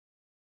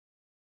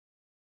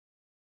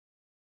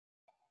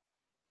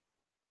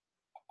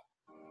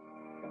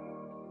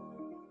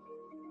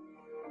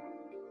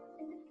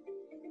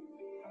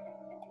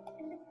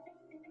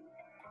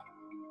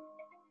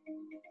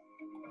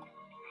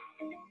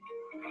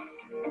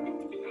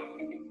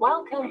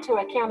Welcome to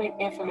Accounting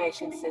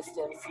Information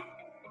Systems.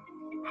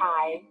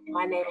 Hi,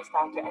 my name is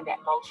Dr. Annette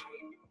Moultrie.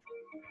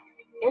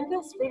 In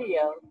this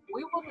video,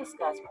 we will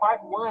discuss part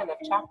 1 of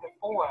chapter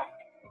 4,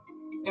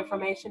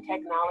 Information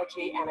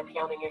Technology and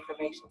Accounting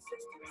Information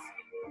Systems.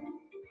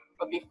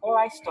 But before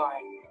I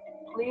start,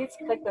 please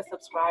click the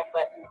subscribe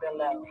button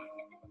below.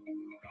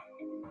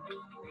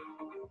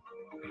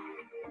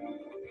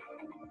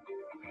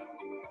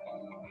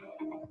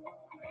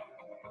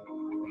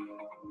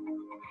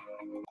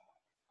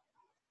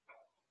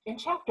 In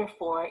chapter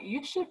 4,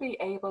 you should be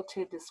able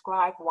to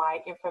describe why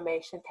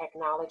information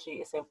technology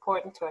is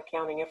important to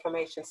accounting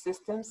information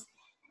systems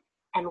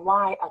and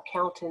why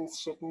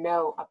accountants should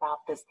know about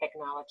this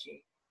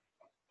technology.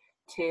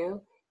 2,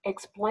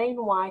 explain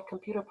why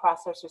computer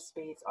processor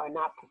speeds are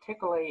not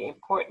particularly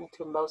important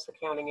to most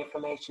accounting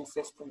information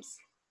systems.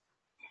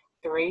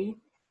 3,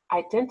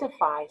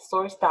 identify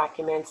source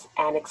documents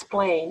and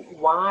explain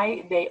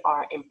why they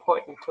are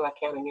important to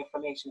accounting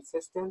information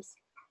systems.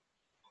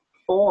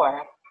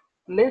 4,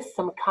 list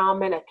some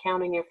common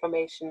accounting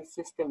information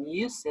system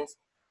uses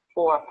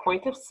for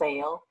point of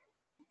sale,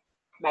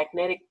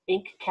 magnetic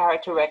ink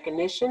character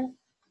recognition,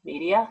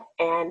 media,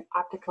 and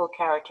optical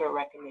character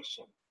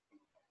recognition.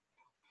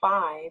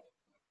 5,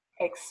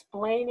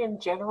 explain in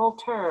general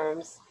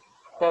terms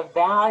the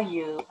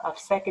value of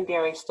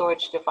secondary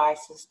storage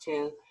devices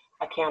to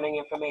accounting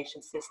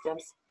information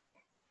systems.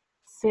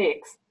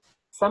 6,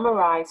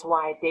 summarize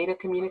why data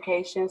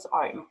communications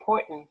are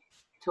important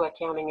to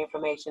accounting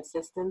information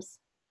systems.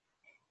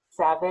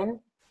 7,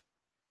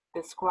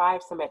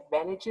 describe some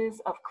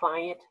advantages of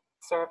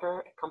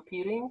client-server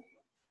computing.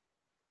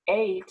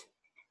 8,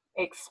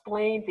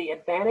 explain the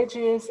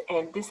advantages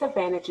and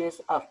disadvantages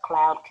of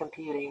cloud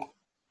computing.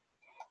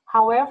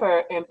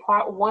 However, in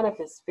part 1 of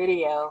this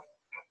video,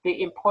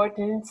 the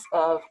importance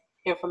of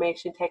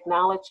information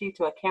technology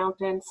to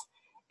accountants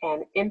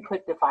and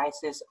input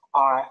devices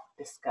are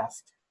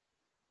discussed.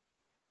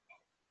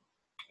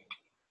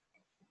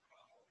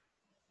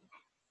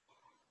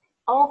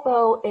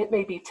 Although it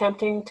may be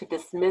tempting to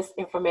dismiss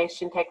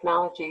information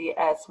technology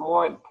as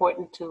more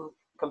important to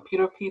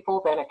computer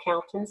people than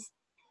accountants,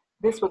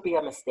 this would be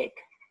a mistake.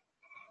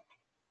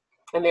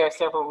 And there are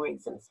several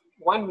reasons.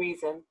 One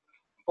reason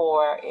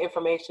for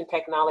information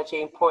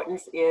technology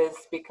importance is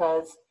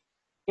because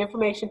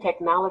information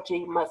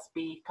technology must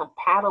be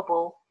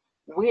compatible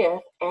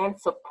with and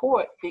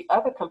support the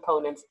other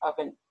components of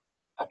an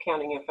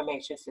accounting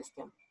information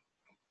system.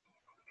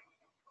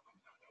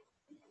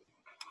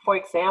 For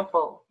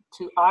example,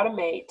 to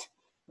automate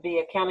the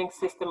accounting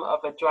system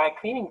of a dry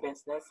cleaning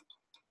business,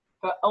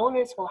 the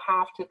owners will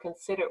have to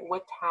consider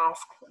what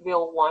tasks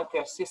they'll want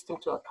their system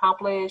to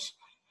accomplish,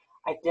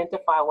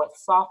 identify what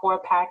software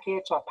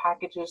package or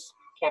packages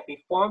can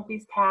perform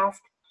these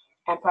tasks,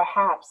 and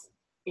perhaps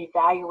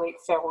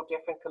evaluate several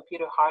different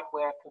computer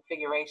hardware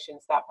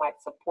configurations that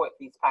might support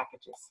these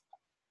packages.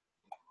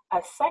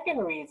 A second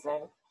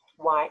reason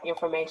why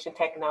information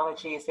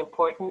technology is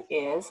important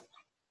is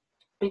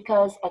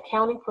because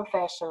accounting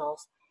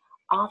professionals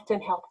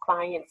often help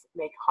clients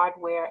make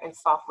hardware and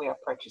software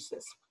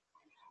purchases.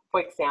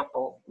 For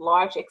example,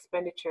 large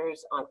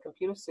expenditures on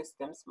computer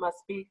systems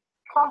must be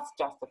cost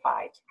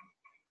justified.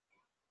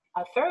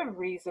 A third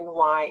reason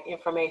why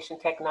information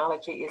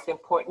technology is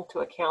important to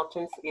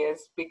accountants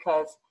is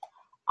because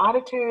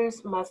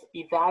auditors must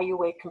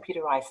evaluate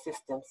computerized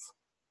systems.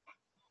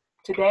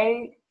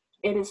 Today,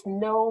 it is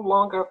no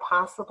longer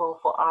possible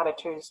for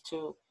auditors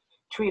to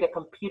treat a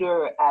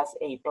computer as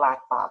a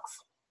black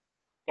box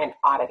and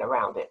audit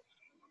around it.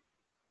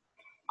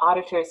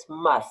 Auditors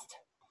must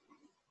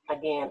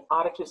audit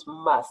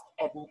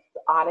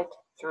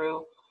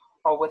through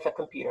or with a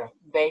computer.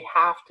 They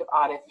have to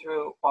audit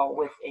through or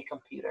with a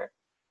computer.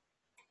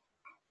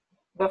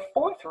 The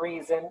fourth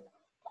reason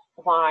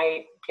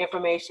why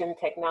information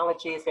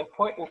technology is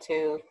important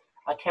to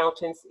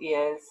accountants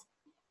is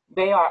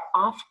they are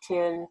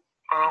often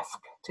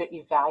asked to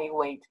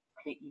evaluate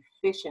the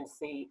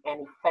efficiency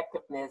and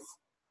effectiveness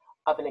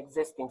of an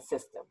existing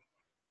system.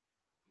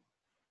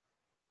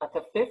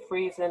 The fifth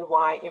reason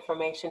why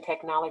information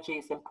technology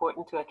is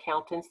important to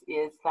accountants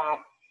is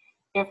that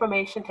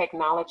information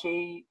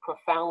technology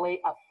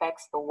profoundly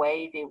affects the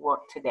way they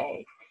work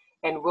today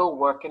and will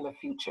work in the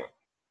future.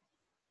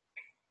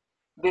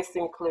 This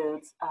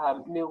includes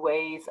new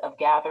ways of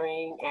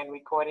gathering and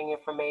recording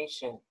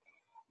information,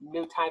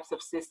 new types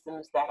of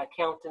systems that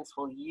accountants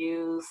will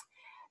use,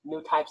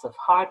 new types of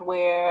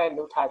hardware,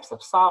 new types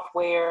of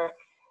software,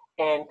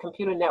 and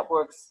computer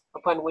networks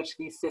upon which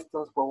these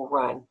systems will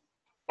run,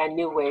 and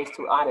new ways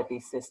to audit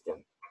these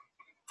systems.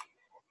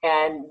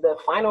 And the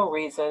final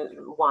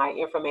reason why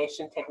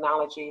information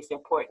technology is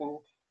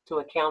important to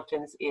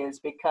accountants is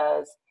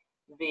because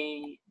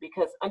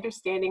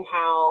understanding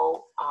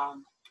how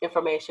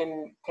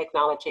information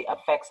technology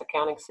affects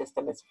accounting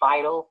system is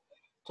vital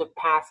to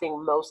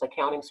passing most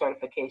accounting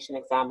certification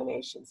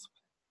examinations.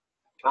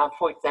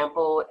 For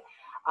example,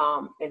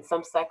 in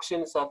some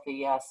sections of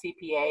the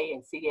CPA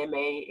and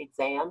CMA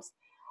exams,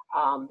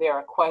 there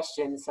are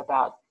questions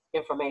about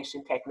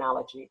information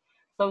technology.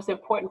 So it's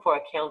important for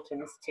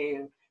accountants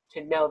to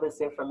know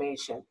this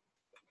information.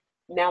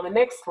 Now, the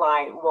next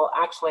slide will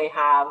actually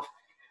have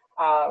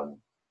um,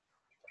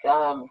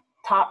 the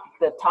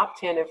top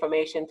 10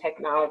 information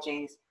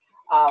technologies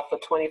for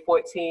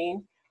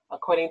 2014,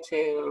 according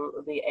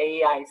to the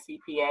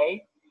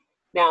AEI-CPA.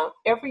 Now,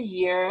 every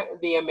year,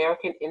 the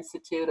American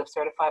Institute of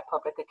Certified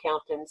Public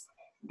Accountants,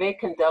 they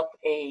conduct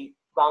a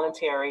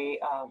voluntary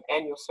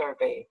annual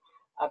survey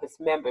of its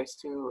members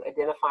to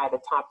identify the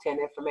top 10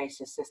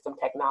 information system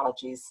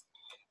technologies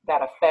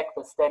that affect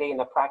the study and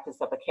the practice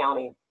of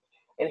accounting.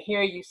 And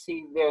here you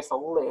see there's a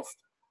list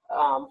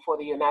for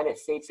the United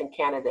States and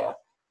Canada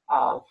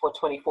for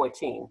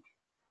 2014.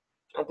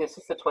 This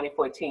is the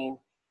 2014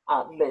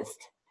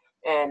 list.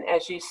 And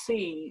as you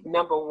see,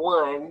 number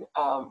one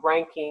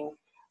ranking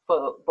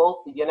for both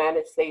the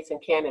United States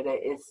and Canada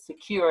is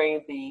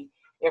securing the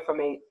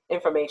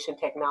information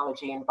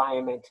technology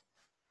environment.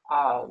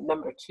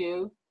 Number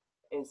two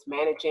is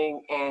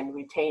managing and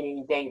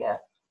retaining data.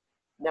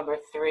 Number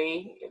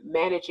three,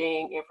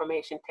 managing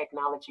information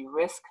technology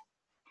risk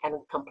and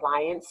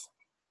compliance.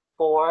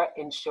 Four,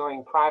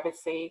 ensuring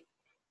privacy.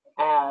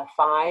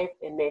 Five,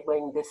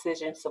 enabling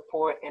decision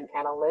support and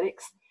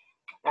analytics.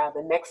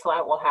 The next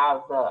slide will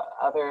have the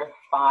other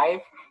five.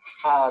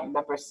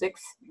 Number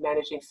six,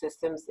 managing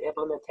systems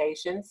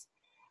implementations.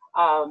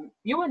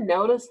 You will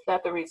notice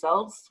that the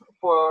results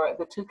for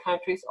the two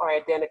countries are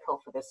identical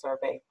for this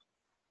survey.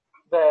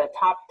 The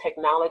top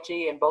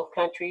technology in both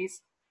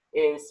countries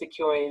is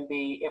securing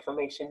the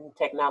information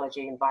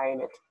technology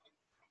environment.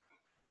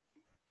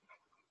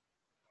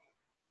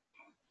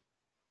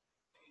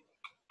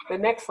 The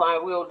next slide,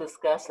 we'll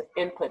discuss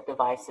input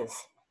devices.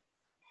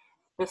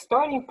 The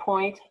starting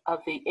point of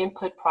the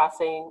input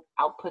processing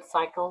output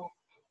cycle,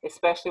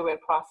 especially when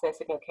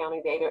processing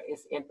accounting data,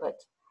 is input.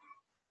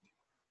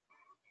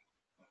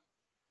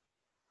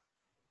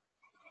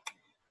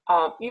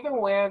 Even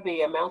where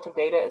the amount of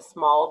data is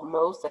small,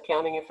 most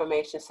accounting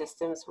information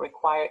systems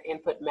require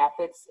input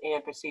methods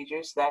and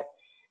procedures that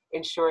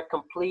ensure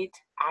complete,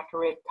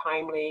 accurate,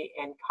 timely,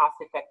 and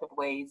cost-effective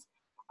ways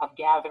of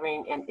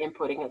gathering and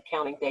inputting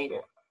accounting data.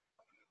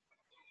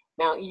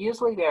 Now,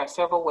 usually there are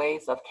several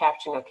ways of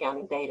capturing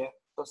accounting data.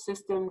 So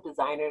system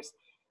designers,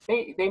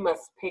 they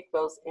must pick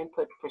those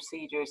input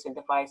procedures and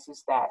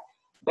devices that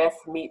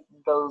best meet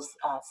those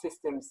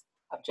systems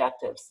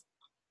objectives.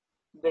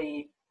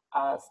 The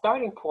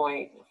starting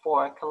point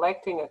for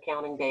collecting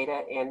accounting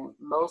data in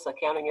most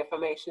accounting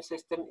information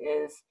system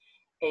is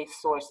a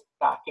source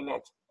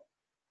document.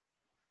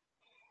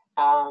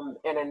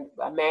 And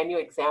a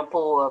manual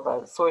example of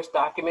a source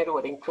document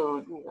would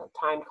include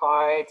time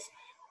cards,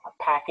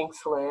 packing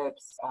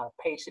slips,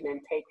 patient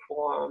intake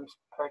forms,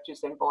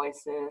 purchase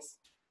invoices.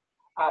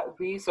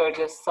 These are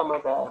just some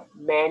of the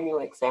manual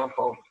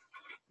examples.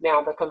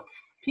 Now, the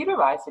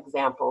computerized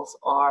examples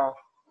are,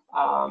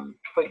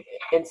 for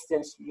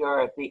instance,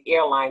 the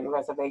airline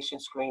reservation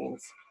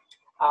screens,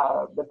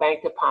 the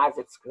bank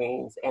deposit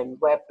screens, and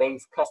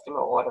web-based customer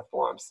order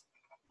forms.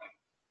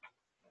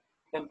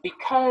 And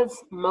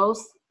because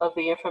most of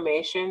the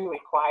information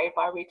required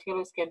by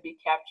retailers can be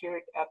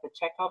captured at the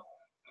checkout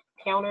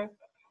counter,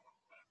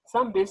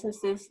 some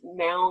businesses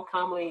now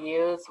commonly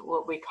use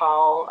what we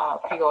call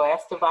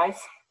POS device.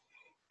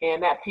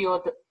 And that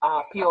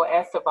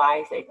POS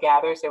device, it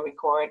gathers and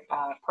records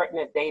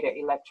pertinent data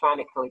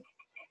electronically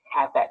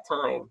at that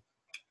time.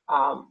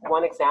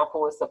 One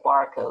example is the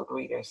barcode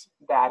readers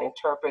that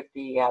interpret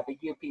the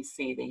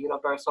UPC, the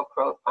Universal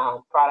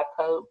Product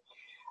Code.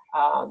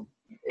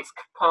 It's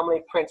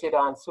commonly printed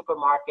on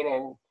supermarket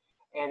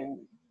and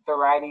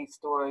variety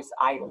stores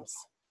items,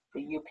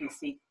 the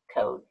UPC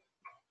code.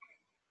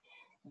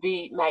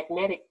 The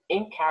magnetic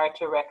ink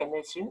character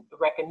recognition,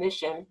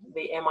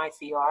 the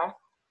MICR,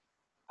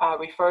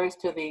 refers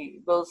to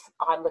those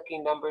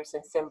odd-looking numbers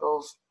and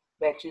symbols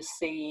that you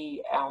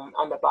see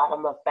on the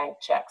bottom of bank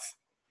checks.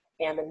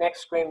 And the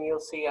next screen, you'll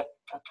see a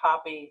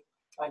copy,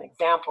 an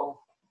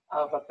example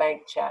of a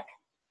bank check.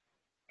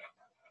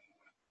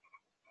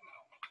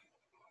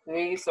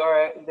 These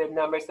are the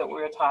numbers that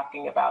we're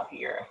talking about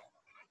here,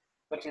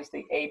 which is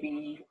the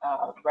AB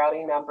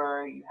routing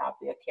number, you have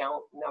the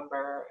account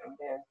number, and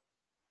then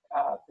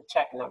the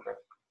check number.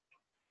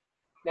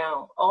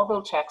 Now,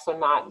 although checks are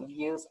not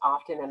used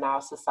often in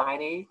our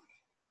society,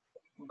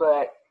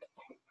 but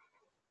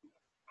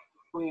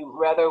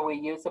whether we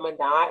use them or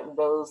not,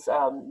 those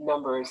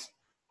numbers,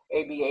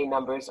 ABA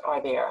numbers,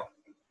 are there.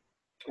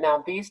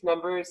 Now, these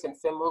numbers and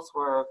symbols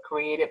were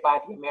created by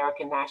the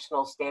American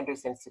National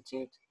Standards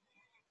Institute.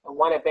 And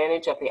one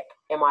advantage of the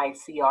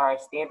MICR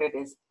standard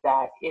is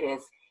that it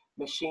is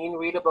machine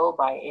readable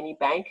by any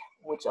bank,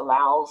 which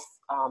allows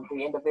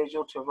the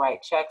individual to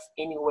write checks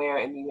anywhere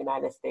in the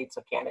United States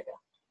or Canada.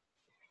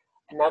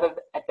 Another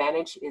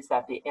advantage is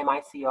that the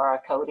MICR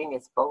coding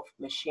is both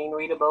machine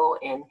readable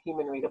and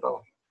human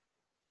readable.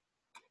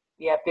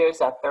 Yet there's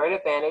a third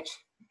advantage,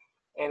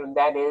 and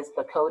that is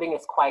the coding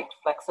is quite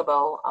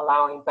flexible,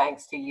 allowing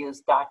banks to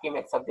use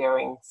documents of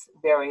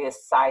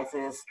various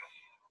sizes,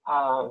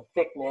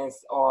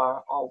 thickness,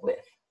 or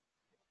width.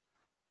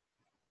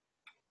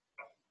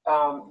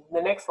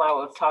 the next slide,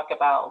 we'll talk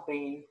about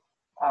the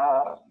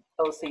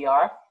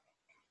OCR,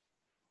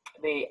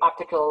 the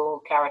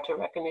optical character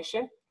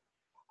recognition.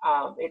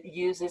 It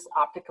uses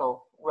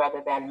optical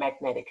rather than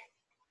magnetic.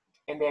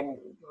 And then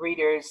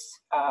readers,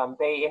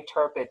 they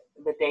interpret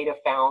the data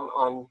found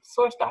on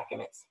source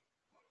documents.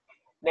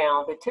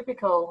 Now, the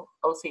typical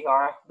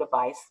OCR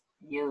device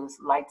use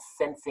light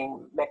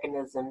sensing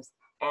mechanisms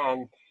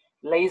and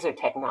laser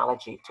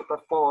technology to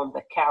perform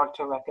the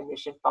character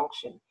recognition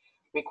function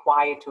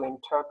required to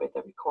interpret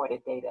the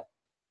recorded data.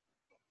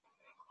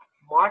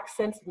 Mark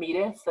sense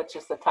media, such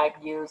as the type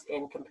used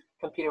in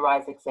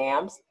computerized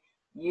exams,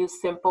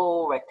 use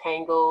simple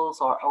rectangles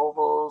or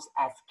ovals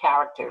as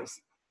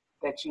characters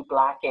that you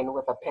block in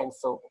with a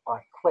pencil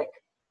or click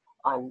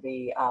on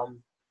the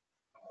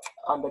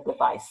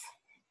device.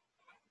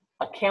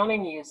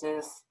 Accounting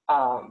uses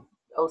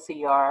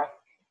OCR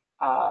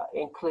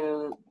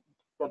include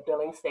the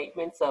billing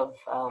statements of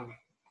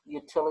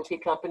utility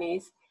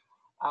companies.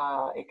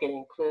 It can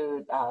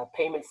include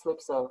payment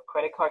slips of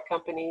credit card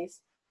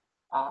companies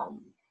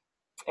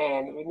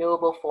and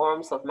renewable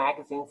forms of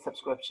magazine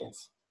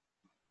subscriptions.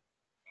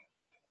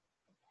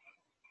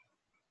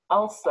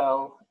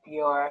 Also,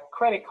 your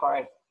credit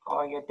card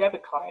or your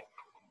debit card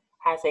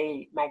has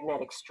a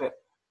magnetic strip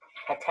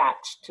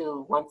attached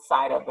to one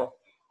side of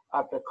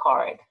the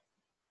card.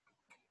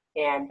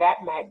 And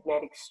that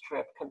magnetic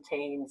strip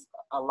contains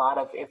a lot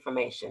of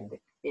information.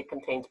 It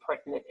contains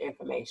pertinent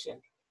information.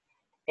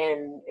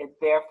 And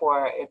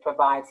therefore, it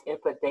provides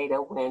input data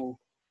when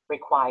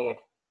required.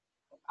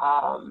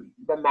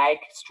 The mag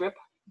strip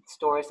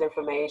stores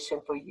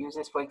information for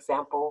users. For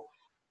example,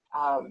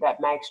 that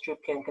mag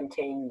strip can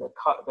contain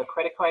the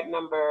credit card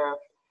number,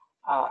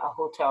 a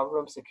hotel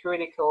room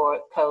security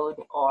code,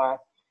 or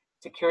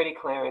security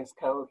clearance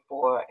code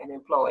for an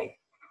employee.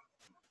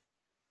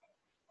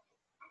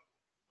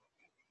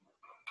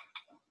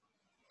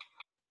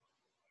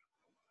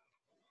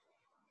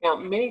 Now,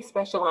 many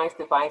specialized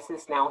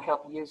devices now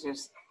help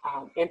users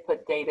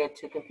input data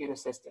to computer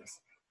systems.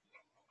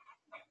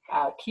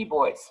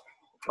 Keyboards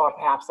are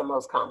perhaps the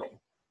most common.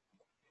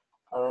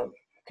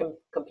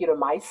 Computer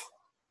mice,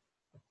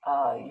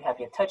 you have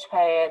your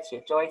touchpads,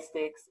 your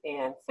joysticks,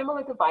 and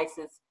similar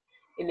devices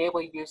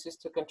enable users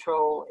to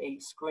control a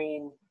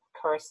screen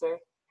cursor,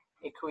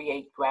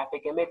 create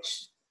graphic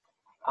image,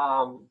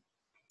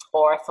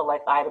 or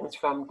select items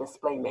from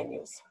display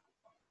menus.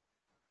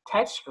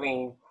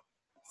 Touchscreen,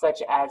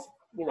 such as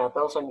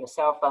those on your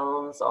cell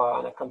phones or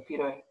on a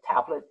computer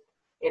tablet,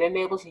 it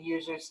enables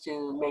users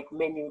to make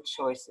menu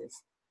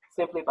choices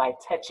simply by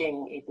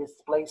touching a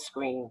display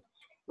screen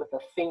with a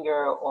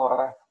finger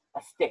or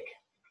a stick.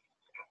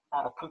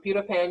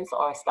 Computer pens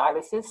or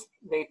styluses,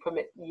 they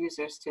permit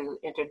users to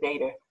enter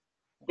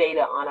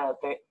data on a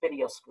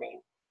video screen.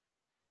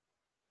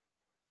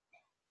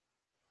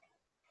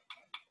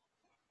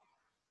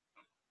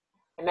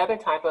 Another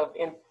type of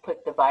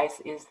input device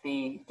is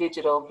the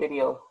digital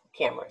video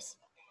cameras.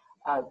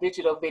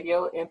 Digital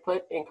video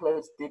input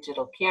includes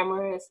digital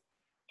cameras,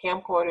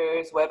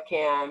 camcorders,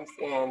 webcams,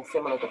 and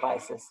similar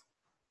devices.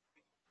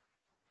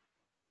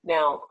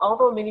 Now,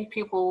 although many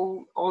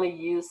people only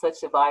use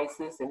such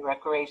devices in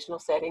recreational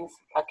settings,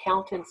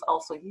 accountants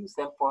also use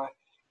them for,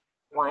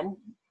 one,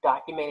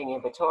 documenting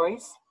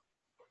inventories.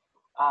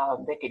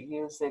 They could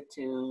use it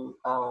to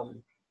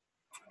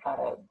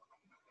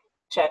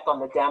check on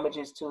the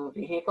damages to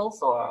vehicles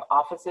or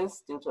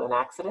offices due to an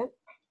accident.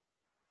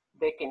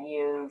 They can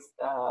use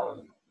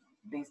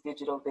these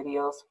digital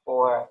videos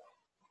for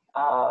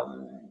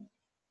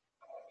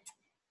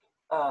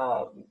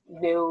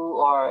new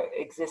or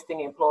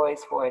existing employees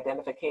for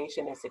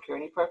identification and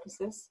security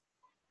purposes.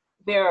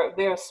 There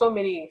are so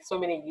many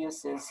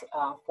uses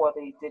for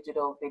the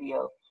digital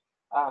video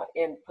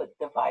input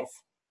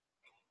device.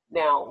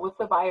 Now, with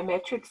the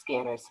biometric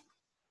scanners,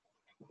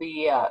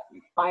 the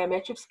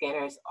biometric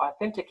scanners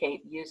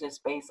authenticate users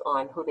based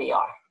on who they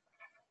are.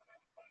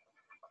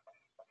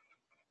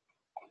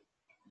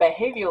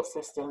 Behavioral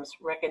systems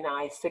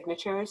recognize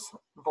signatures,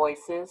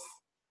 voices,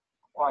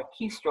 or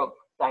keystroke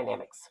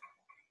dynamics.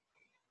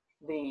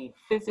 The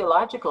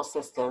physiological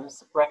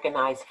systems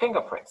recognize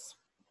fingerprints,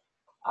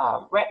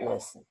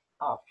 retinas,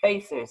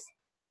 faces,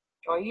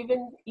 or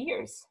even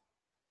ears.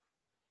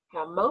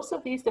 Now, most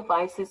of these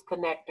devices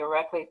connect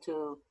directly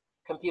to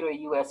computer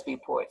USB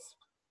ports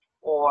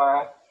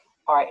or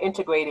are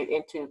integrated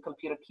into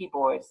computer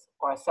keyboards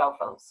or cell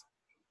phones.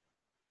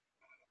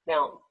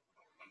 Now,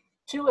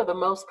 two of the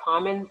most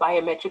common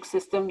biometric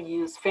systems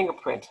use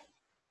fingerprint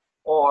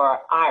or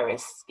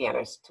iris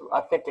scanners to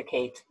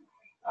authenticate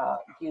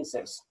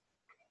users.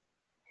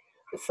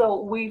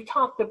 So we've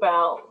talked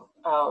about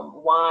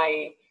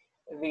why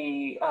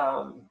the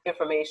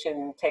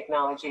information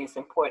technology is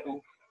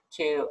important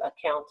to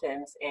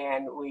accountants,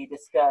 and we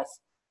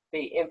discussed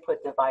the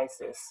input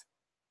devices.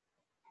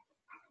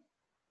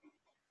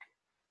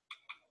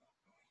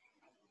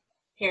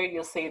 Here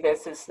you'll see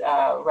this is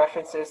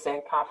references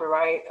and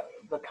copyright.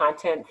 The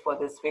content for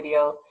this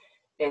video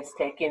is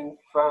taken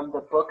from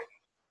the book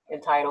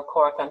entitled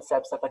Core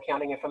Concepts of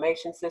Accounting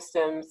Information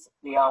Systems.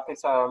 The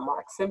authors are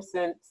Mark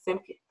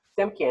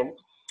Simkin,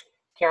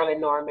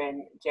 Carolyn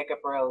Norman, Jacob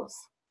Rose.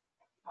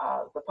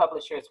 The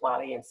publisher is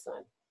Wiley &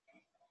 Son.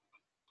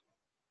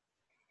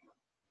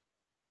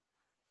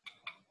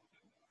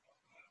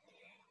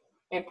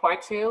 In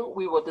part 2,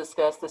 we will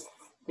discuss the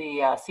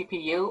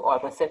CPU, or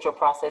the central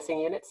processing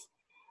units,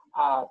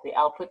 the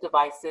output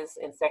devices,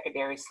 and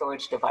secondary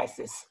storage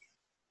devices.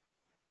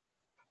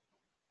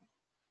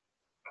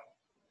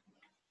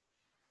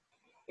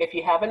 If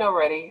you haven't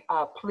already,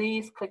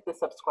 please click the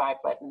subscribe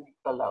button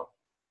below.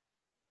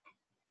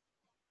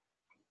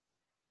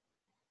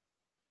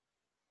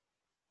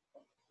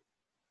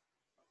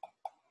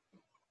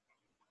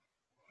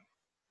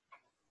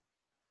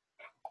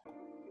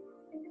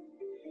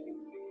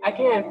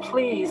 Again,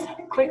 please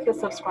click the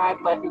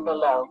subscribe button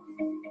below.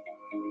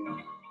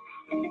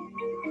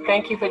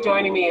 Thank you for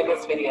joining me in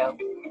this video.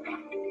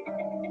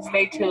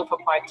 Stay tuned for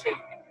part 2.